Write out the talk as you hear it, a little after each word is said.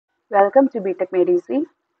Welcome to BTech Medici.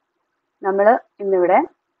 നമ്മൾ ഇന്നിവിടെ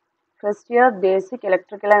first year basic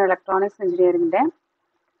electrical and electronics എഞ്ചിനീയറിംഗിൻ്റെ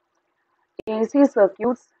AC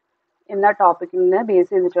circuits എന്ന ടോപ്പിക്കിൽ നിന്ന് ബേസ്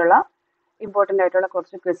ചെയ്തിട്ടുള്ള ഇമ്പോർട്ടൻ്റ് ആയിട്ടുള്ള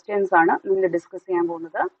കുറച്ച് ക്വസ്റ്റ്യൻസ് ആണ് നമ്മൾ ഡിസ്കസ് ചെയ്യാൻ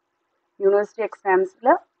പോകുന്നത്. യൂണിവേഴ്സിറ്റി എക്സാംസിൽ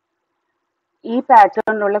ഈ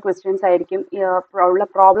പാറ്റേണിലുള്ള ക്വസ്റ്റ്യൻസ് ആയിരിക്കും, ഉള്ള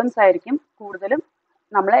പ്രോബ്ലംസ് ആയിരിക്കും കൂടുതലും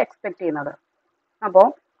നമ്മൾ എക്സ്പെക്ട് ചെയ്യുന്നത്. അപ്പോൾ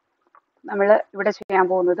നമ്മൾ ഇവിടെ ചെയ്യാൻ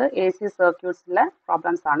പോകുന്നത് AC സർക്യൂട്ട്സിലെ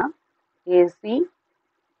പ്രോബ്ലംസ് ആണ്. AC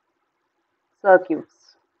circuits.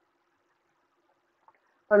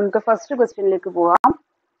 അപ്പോൾ നമുക്ക് ഫസ്റ്റ് ക്വസ്റ്റ്യനിലേക്ക് പോകാം.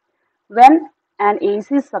 When an AC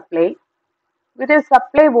supply with a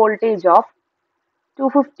supply voltage of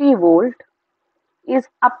 250 volt is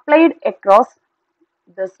applied across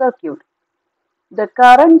the circuit, the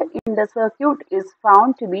current in the circuit is found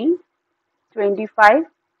to be 25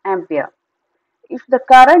 ampere. If the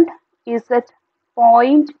current is at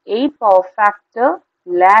 0.8 power factor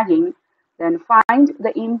lagging, then find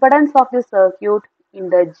the impedance of the circuit in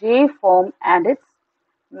the J form and its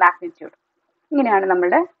magnitude. ഇങ്ങനെയാണ്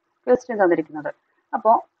നമ്മുടെ question തന്നിരിക്കുന്നത്.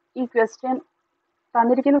 അപ്പോൾ ഈ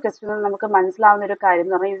തന്നിരിക്കുന്ന ക്വസ്റ്റ്യനിൽ നമുക്ക് മനസ്സിലാവുന്ന ഒരു കാര്യം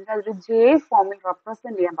എന്ന് പറഞ്ഞാൽ ഇതിനൊരു J ഫോമിൽ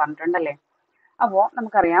റെപ്രസെന്റ് ചെയ്യാൻ പറഞ്ഞിട്ടുണ്ടല്ലേ. അപ്പോൾ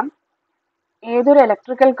നമുക്കറിയാം ഏതൊരു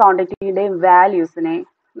ഇലക്ട്രിക്കൽ ക്വാണ്ടിറ്റിയുടെയും വാല്യൂസിനെ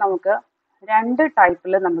നമുക്ക് രണ്ട്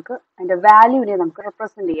ടൈപ്പിൽ നമുക്ക് അതിൻ്റെ വാല്യൂവിനെ നമുക്ക്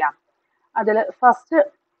റെപ്രസെന്റ് ചെയ്യാം. അതിൽ ഫസ്റ്റ്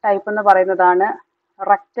ടൈപ്പ് എന്ന് പറയുന്നതാണ്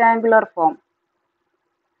റെക്റ്റാങ്കുലർ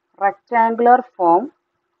ഫോം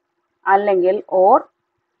അല്ലെങ്കിൽ ഓർ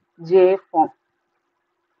J ഫോം.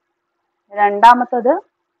 രണ്ടാമത്തത്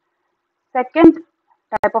സെക്കൻഡ്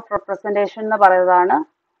ടൈപ്പ് ഓഫ് റെപ്രസെൻറ്റേഷൻ എന്ന് പറയുന്നതാണ്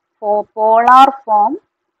polar form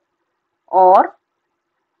or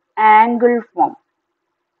angle form.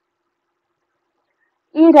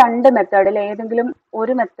 ഈ രണ്ട് മെത്തേഡിൽ ഏതെങ്കിലും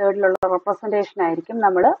ഒരു മെത്തേഡിലുള്ള റെപ്രസെൻറ്റേഷൻ ആയിരിക്കും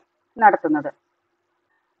നമ്മൾ നടത്തുന്നത്.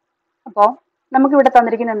 അപ്പോൾ നമുക്കിവിടെ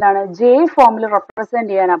തന്നിരിക്കുന്നത് എന്താണ്? J ഫോമിൽ റെപ്രസെന്റ്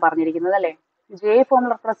ചെയ്യാനാണ് പറഞ്ഞിരിക്കുന്നത് അല്ലേ. J ഫോമിൽ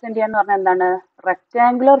റെപ്രസെന്റ് ചെയ്യാന്ന് പറഞ്ഞാൽ എന്താണ്?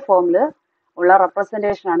 റെക്റ്റാങ്കുലർ ഫോമിൽ ഉള്ള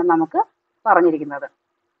റെപ്രസെൻറ്റേഷൻ ആണ് നമുക്ക് പറഞ്ഞിരിക്കുന്നത്.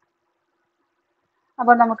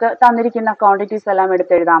 അപ്പോൾ നമുക്ക് തന്നിരിക്കുന്ന ക്വാണ്ടിറ്റീസ് എല്ലാം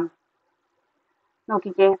എടുത്തെഴുതാം.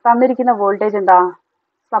 നോക്കിക്കേ, തന്നിരിക്കുന്ന വോൾട്ടേജ് എന്താ?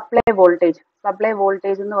 സപ്ലൈ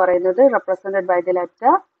വോൾട്ടേജ് എന്ന് പറയുന്നത് represented by the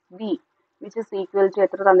letter V, which is equal to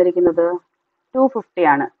എത്ര തന്നിരിക്കുന്നത്? 250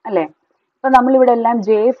 ആണ് അല്ലേ. ഇപ്പൊ നമ്മളിവിടെ എല്ലാം J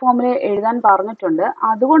ഫോമിൽ എഴുതാൻ പറഞ്ഞിട്ടുണ്ട്.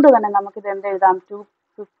 അതുകൊണ്ട് തന്നെ നമുക്കിത് എന്ത് എഴുതാം?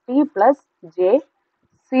 250 പ്ലസ്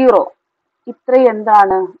J0. ഇത്രയും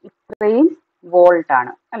എന്താണ്? ഇത്രയും വോൾട്ട്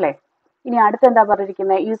ആണ് അല്ലേ. ഇനി അടുത്ത് എന്താ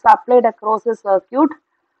പറഞ്ഞിരിക്കുന്നത്? ഈ supplied across A circuit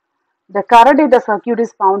the current in the circuit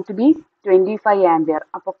is found to be 25 ampere.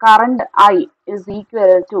 അപ്പോൾ current I is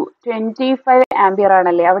equal to 25 ampere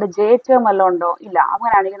ആണല്ലേ. അവിടെ J ടേം വല്ലതും ഉണ്ടോ? ഇല്ല.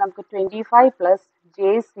 അങ്ങനെയാണെങ്കിൽ നമുക്ക് 25 പ്ലസ്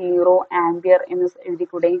J0 ആംപിയർ എന്ന്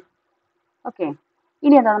എഴുതിക്കൂടെ? ഓക്കെ.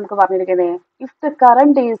 ഇനി എന്താ നമുക്ക് പറഞ്ഞിരിക്കുന്നത്? If the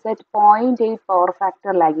current is at 0.8 power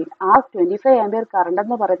factor lagging. ആ 25 ആംപിയർ കറണ്ട്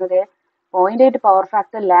എന്ന് പറയുന്നത് 0.8 പവർ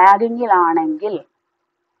ഫാക്ടർ ലാഗിങ്ങിലാണെങ്കിൽ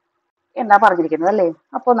എന്താ പറഞ്ഞിരിക്കുന്നത് അല്ലേ.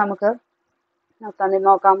 അപ്പോൾ നമുക്ക്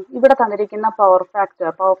നോക്കാം. ഇവിടെ തന്നിരിക്കുന്ന പവർ ഫാക്ടർ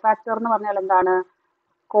എന്ന് പറഞ്ഞാൽ എന്താണ്?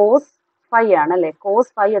 cos phi ആണ് അല്ലേ. cos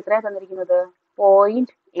phi എത്രയാണ് തന്നിരിക്കുന്നത്?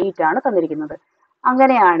 0.8 ആണ് തന്നിരിക്കുന്നത്.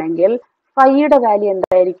 അങ്ങനെയാണെങ്കിൽ ഫൈയുടെ വാല്യൂ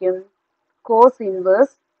എന്തായിരിക്കും? cos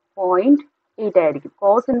ഇൻവേഴ്സ് 0.8 ആയിരിക്കും.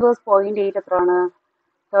 cos ഇൻവേഴ്സ് 0.8 എത്രയാണ്?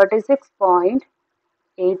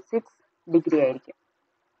 36.86 ഡിഗ്രി ആയിരിക്കും.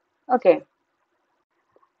 ഓക്കെ.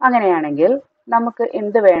 അങ്ങനെയാണെങ്കിൽ നമുക്ക്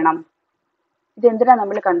എന്ത് വേണം? ഇതെന്തിനാ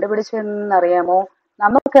നമ്മൾ കണ്ടുപിടിച്ചതെന്ന് അറിയാമോ?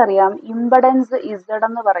 നമുക്കറിയാം ഇംപെഡൻസ് Z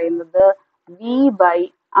എന്ന് പറയുന്നത്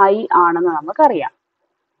V/I ആണെന്ന് നമുക്കറിയാം.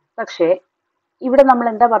 പക്ഷേ ഇവിടെ നമ്മൾ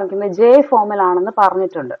എന്താ പറഞ്ഞിരിക്കുന്നത്? J ഫോമിലാണെന്ന്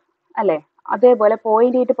പറഞ്ഞിട്ടുണ്ട് അല്ലെ. അതേപോലെ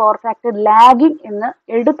 0.8 പവർ ഫാക്ടർ ലാഗിങ് എന്ന്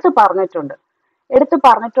എടുത്തു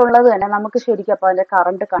പറഞ്ഞിട്ടുള്ളത് തന്നെ നമുക്ക് ശരിക്കും അപ്പോൾ അതിന്റെ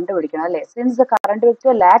കറണ്ട് കണ്ടുപിടിക്കണം അല്ലെ. Since the current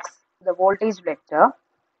vector lags the voltage vector,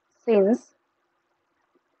 since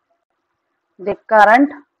the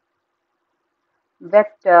current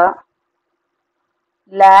vector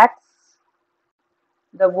lags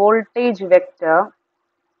the voltage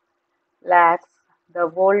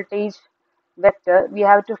vector, we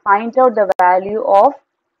have to find out the value of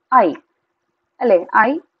I അല്ലേ. I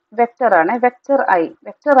വെക്ടർ ആണ്. വെക്ടർ I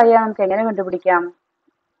നമുക്ക് എങ്ങനെ കണ്ടുപിടിക്കാം?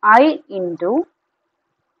 I into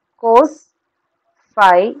cos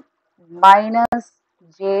phi minus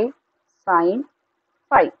J sin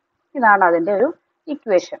phi. ഇതാണ് അതിന്റെ ഒരു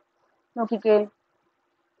equation. നോക്കിക്കേ,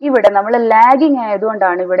 ഇവിടെ നമ്മൾ ലാഗിങ്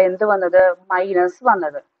ആയതുകൊണ്ടാണ് ഇവിടെ എന്ത് വന്നത്? മൈനസ്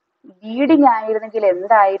വന്നത്. ലീഡിങ് ആയിരുന്നെങ്കിൽ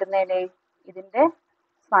എന്തായിരുന്നേനെ? ഇതിന്റെ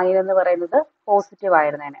സൈൻ എന്ന് പറയുന്നത് പോസിറ്റീവ്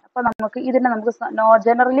ആയിരുന്നേനെ. അപ്പൊ നമുക്ക് ഇതിനെ നമുക്ക്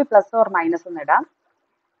ജനറലി പ്ലസ് ഓർ മൈനസ് എന്ന് ഇടാം.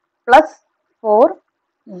 Plus four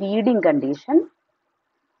leading condition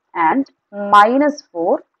and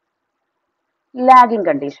 -4 lagging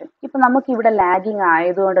condition. ഇപ്പൊ നമുക്ക് ഇവിടെ ലാഗിങ്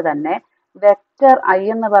ആയതുകൊണ്ട് തന്നെ വെക്റ്റർ ഐ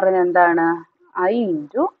എന്ന് പറയുന്നത് എന്താണ്? I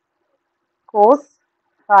into cos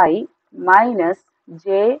phi minus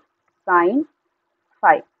J sine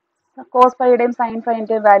phi. Cos ഫൈയുടെയും sign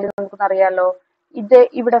ഫൈൻ്റെയും value നമുക്കൊന്ന് അറിയാലോ. ഇത്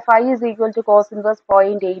ഇവിടെ phi is equal to cos inverse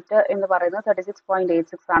 0.8 എന്ന് പറയുന്നത്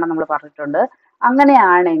 36.86 ആണ് നമ്മൾ പറഞ്ഞിട്ടുണ്ട്.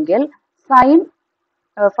 അങ്ങനെയാണെങ്കിൽ സൈൻ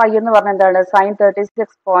ഫൈ എന്ന് പറഞ്ഞാൽ എന്താണ്? സൈൻ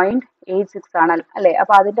 36.86 ആണ് അല്ലെ?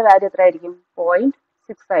 അപ്പൊ അതിന്റെ വാല്യൂ എത്ര ആയിരിക്കും?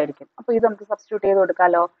 0.6 ആയിരിക്കും. അപ്പൊ ഇത് നമുക്ക് സബ്സ്റ്റിറ്റ്യൂട്ട് ചെയ്ത്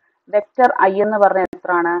കൊടുക്കാലോ. വെക്റ്റർ ഐ എന്ന് പറഞ്ഞാൽ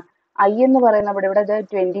എത്രയാണ്? ഐ എന്ന് പറയുന്നത് ഇവിടെ ഇത്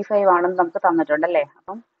 25 ആണെന്ന് നമുക്ക് തന്നിട്ടുണ്ട് അല്ലേ?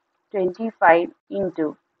 അപ്പം 25 ഇൻറ്റു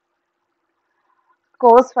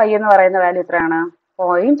കോസ് ഫൈ എന്ന് പറയുന്ന വാല്യൂ എത്രയാണ്?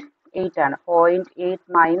 0.8 ആണ്. 0.8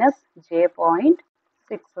 മൈനസ് ജെ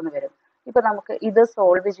 0.6 എന്ന് വരും. ഇപ്പൊ നമുക്ക് ഇത്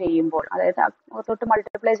സോൾവ് ചെയ്യുമ്പോൾ, അതായത് തൊട്ട്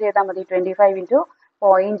മൾട്ടിപ്ലൈ ചെയ്താൽ മതി. 25 ഇൻറ്റു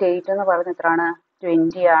 0.8 എന്ന് പറയുന്നത് എത്രയാണ്?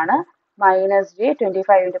 20 ആണ്. മൈനസ് ജെ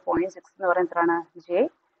 25 ഇൻറ്റു 0.6 എന്ന് പറയുന്നത് എത്രയാണ്? ജെ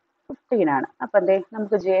 15 ആണ്. അപ്പൊ എന്തേ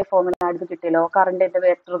നമുക്ക് ജെ ഫോമിന് അടുത്ത് കിട്ടിയല്ലോ. കറണ്ടിന്റെ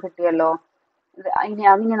വെക്ടർ കിട്ടിയല്ലോ. ഇനി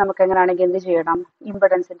നമുക്ക് എങ്ങനെയാണെങ്കിൽ എന്ത് ചെയ്യണം?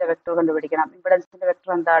 ഇംപെഡൻസിന്റെ വെക്ടർ കണ്ടുപിടിക്കണം. ഇംപെഡൻസിന്റെ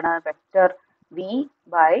വെക്ടർ എന്താണ്? Vector V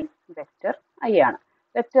by vector I ആണ്.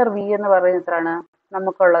 വെക്ടർ വി എന്ന് പറയുന്നത് എത്രയാണ്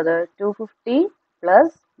നമുക്കുള്ളത്? 250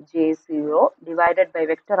 plus J 0 divided by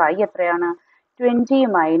vector I എത്രയാണ്? 20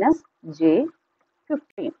 മൈനസ് ജെ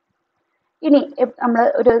 15. ഇനി നമ്മൾ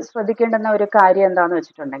ശ്രദ്ധിക്കേണ്ടുന്ന ഒരു കാര്യം എന്താണെന്ന്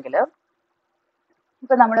വെച്ചിട്ടുണ്ടെങ്കിൽ,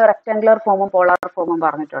 ഇപ്പൊ നമ്മൾ റെക്ടാങ്കുലർ ഫോമും പോളാർ ഫോമും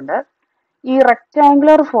പറഞ്ഞിട്ടുണ്ട്. ഈ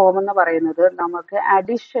റെക്ടാങ്കുലർ ഫോം എന്ന് പറയുന്നത് നമുക്ക്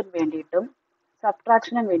അഡിഷൻ വേണ്ടിയിട്ടും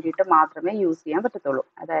സബ്ട്രാക്ഷനും വേണ്ടിയിട്ട് മാത്രമേ യൂസ് ചെയ്യാൻ പറ്റത്തുള്ളൂ.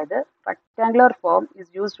 അതായത് rectangular form is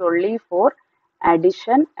used only four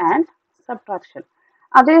addition and subtraction.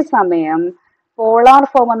 അതേസമയം പോളാർ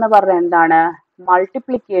ഫോം എന്ന് പറഞ്ഞാൽ എന്താണ്?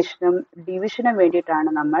 മൾട്ടിപ്ലിക്കേഷനും ഡിവിഷനും വേണ്ടിയിട്ടാണ്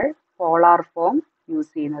നമ്മൾ പോളാർ ഫോം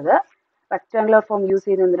യൂസ് ചെയ്യുന്നത്. റെക്ടാങ്കുലർ ഫോം യൂസ്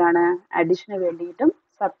ചെയ്യുന്നത് എന്തിനാണ്? അഡിഷന് വേണ്ടിയിട്ടും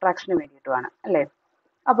സബ്ട്രാക്ഷന് വേണ്ടിയിട്ടുമാണ് അല്ലേ?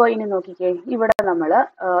 അപ്പോൾ ഇനി നോക്കിക്കേ, ഇവിടെ നമ്മൾ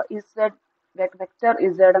വെക്ടർ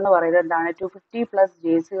ഇസഡ് എന്ന് പറയുന്നത് എന്താണ്? 250 plus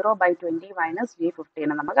J 0 by 20 minus J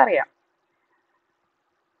 15 നമുക്കറിയാം.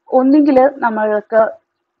 ഒന്നുകിൽ നമ്മൾക്ക്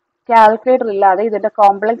കാൽക്കുലേറ്റർ ഇല്ലാതെ ഇതിന്റെ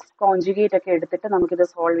കോംപ്ലക്സ് കോൺജുഗേറ്റ് ഒക്കെ എടുത്തിട്ട് നമുക്കിത്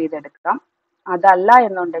സോൾവ് ചെയ്തെടുക്കാം. അതല്ല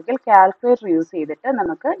എന്നുണ്ടെങ്കിൽ കാൽക്കുലേറ്റർ യൂസ് ചെയ്തിട്ട്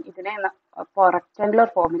നമുക്ക് ഇതിനെ റെക്ടാങ്കുലർ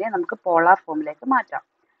ഫോമിനെ നമുക്ക് പോളാർ ഫോമിലേക്ക് മാറ്റാം.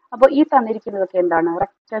 അപ്പോൾ ഈ തന്നിരിക്കുന്നതൊക്കെ എന്താണ്?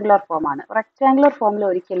 റെക്ടാങ്കുലർ ഫോം ആണ്. റെക്ടാങ്കുലർ ഫോമിൽ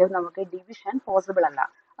ഒരിക്കലും നമുക്ക് ഡിവിഷൻ പോസിബിൾ അല്ല.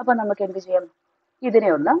 അപ്പൊ നമുക്ക് എന്ത് ചെയ്യാം? ഇതിനെ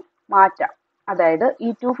ഒന്ന് മാറ്റാം. അതായത് ഈ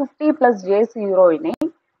 250 പ്ലസ് ജെ 0നെ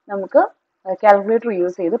നമുക്ക് കാൽക്കുലേറ്റർ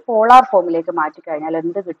യൂസ് ചെയ്ത് പോളാർ ഫോമിലേക്ക് മാറ്റി കഴിഞ്ഞാൽ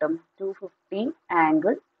എന്ത് കിട്ടും? 250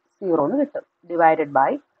 ആംഗിൾ 0 എന്ന് കിട്ടും. ഡിവൈഡഡ്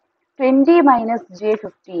ബൈ 20 മൈനസ് ജെ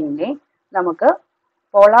 15നെ നമുക്ക്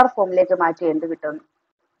പോളാർ ഫോമിലേക്ക് മാറ്റി എന്ത് കിട്ടും?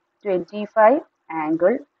 25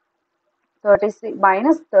 ആംഗിൾ 36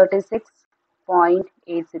 മൈനസ്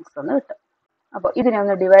 36.86 എന്ന് കിട്ടും. അപ്പോൾ ഇതിനെ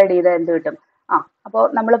ഒന്ന് ഡിവൈഡ് ചെയ്താൽ എന്ത് കിട്ടും? അപ്പോൾ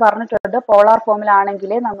നമ്മൾ പറഞ്ഞിട്ടുണ്ട് പോളാർ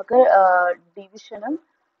ഫോമിലാണെങ്കിലേ നമുക്ക് ഡിവിഷനും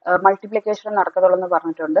മൾട്ടിപ്ലിക്കേഷനും നടക്കത്തുള്ളൂ എന്ന്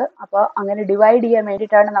പറഞ്ഞിട്ടുണ്ട്. അപ്പോൾ അങ്ങനെ ഡിവൈഡ് ചെയ്യാൻ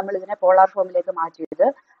വേണ്ടിയിട്ടാണ് നമ്മൾ ഇതിനെ പോളാർ ഫോമിലേക്ക് മാറ്റിയത്.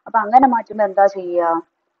 അപ്പൊ അങ്ങനെ മാറ്റുമ്പോൾ എന്താ ചെയ്യുക?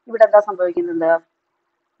 ഇവിടെ എന്താ സംഭവിക്കുന്നത്?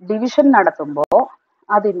 ഡിവിഷൻ നടത്തുമ്പോൾ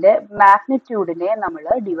അതിന്റെ മാഗ്നിറ്റ്യൂഡിനെ നമ്മൾ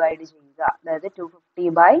ഡിവൈഡ് ചെയ്യുക. അതായത് 250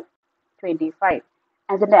 ബൈ 25.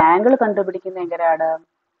 അതിന്റെ ആംഗിൾ കണ്ടുപിടിക്കുന്നത് എങ്ങനെയാണ്?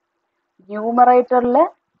 ന്യൂമറേറ്ററിലെ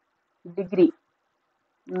ഡിഗ്രി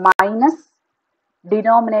മൈനസ്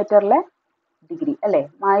ഡിനോമിനേറ്ററിലെ ഡിഗ്രി അല്ലെ?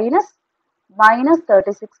 മൈനസ്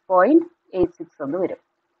 36.86 എന്ന് വരും.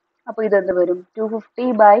 അപ്പൊ ഇതെന്ത് വരും? 250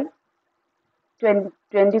 ബൈ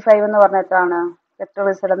 25 എന്ന് പറഞ്ഞ എത്രയാണ്? വെക്ടർ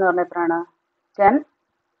ഇസഡ് എന്ന് പറഞ്ഞ എത്രയാണ്? 10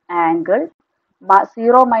 ആംഗിൾ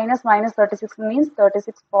 0 മൈനസ് 36 മീൻസ്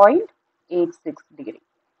 36.86 ഡിഗ്രി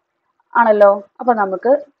ആണല്ലോ. അപ്പൊ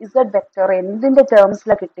നമുക്ക് ഇസഡ് വെക്ടർ എന്തിന്റെ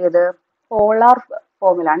ടേംസിലാണ് കിട്ടിയത്? പോളാർ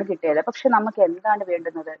ഫോമിലാണ് കിട്ടിയത്. പക്ഷെ നമുക്ക് എന്താണ്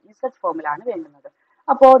വേണ്ടുന്നത്? ഇസഡ് ഫോമിലാണ് വേണ്ടുന്നത്.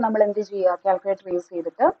 അപ്പോൾ നമ്മൾ എന്ത് ചെയ്യുക? കാൽക്കുലേറ്റർ യൂസ്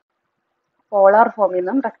ചെയ്തിട്ട് പോളാർ ഫോമിൽ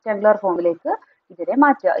നിന്നും റെക്ടാങ്കുലർ ഫോമിലേക്ക് ഇതിനെ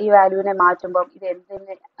മാറ്റുക. ഈ വാല്യൂവിനെ മാറ്റുമ്പോൾ ഇത്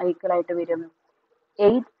എന്തിന് ഈക്വൽ ആയിട്ട് വരും?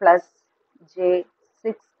 8 പ്ലസ് ജെ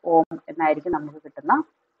 6 ഓം എന്നായിരിക്കും നമുക്ക് കിട്ടുന്ന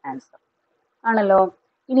ആൻസർ ആണല്ലോ.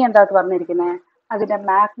 ഇനി എന്താ പറഞ്ഞിരിക്കുന്നത്? അതിന്റെ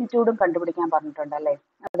മാഗ്നിറ്റ്യൂഡും കണ്ടുപിടിക്കാൻ പറഞ്ഞിട്ടുണ്ട് അല്ലേ?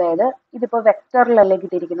 അതായത് ഇതിപ്പോ വെക്ടറിലല്ലേ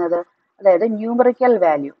കിട്ടിയിരിക്കുന്നത്. അതായത് numerical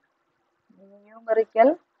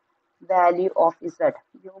value of Z.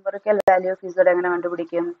 Numerical value of Z എങ്ങനെ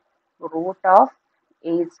കണ്ടുപിടിക്കും? Root of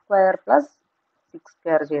 8 square plus 6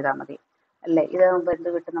 square ചെയ്താൽ മതി അല്ലേ? ഇതാകുമ്പോൾ എന്ത്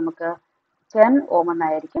കിട്ടും നമുക്ക്? 10 ഓം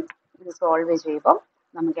എന്നായിരിക്കും ഇത് സോൾവ് ചെയ്യുമ്പോൾ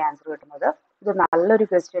നമുക്ക് ആൻസർ കിട്ടുന്നത്. ഇത് നല്ലൊരു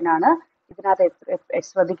ക്വസ്റ്റ്യൻ ആണ്. ഇതിനകത്ത്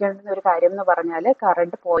ശ്രദ്ധിക്കേണ്ടുന്ന ഒരു കാര്യം എന്ന് പറഞ്ഞാൽ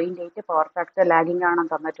കറണ്ട് 0.8 പവർ ഫാക്ടർ ലാഗിങ്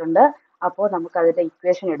ആണെന്ന് തന്നിട്ടുണ്ട്. അപ്പോൾ നമുക്ക് അതിന്റെ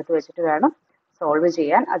ഇക്വേഷൻ എടുത്തു വെച്ചിട്ട് വേണം സോൾവ്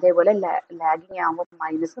ചെയ്യാൻ. അതേപോലെ ലാഗിങ് ആകുമ്പോൾ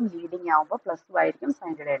മൈനസും ലീഡിങ് ആകുമ്പോൾ പ്ലസും ആയിരിക്കും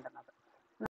സൈൻ ഇടേണ്ടുന്നത്.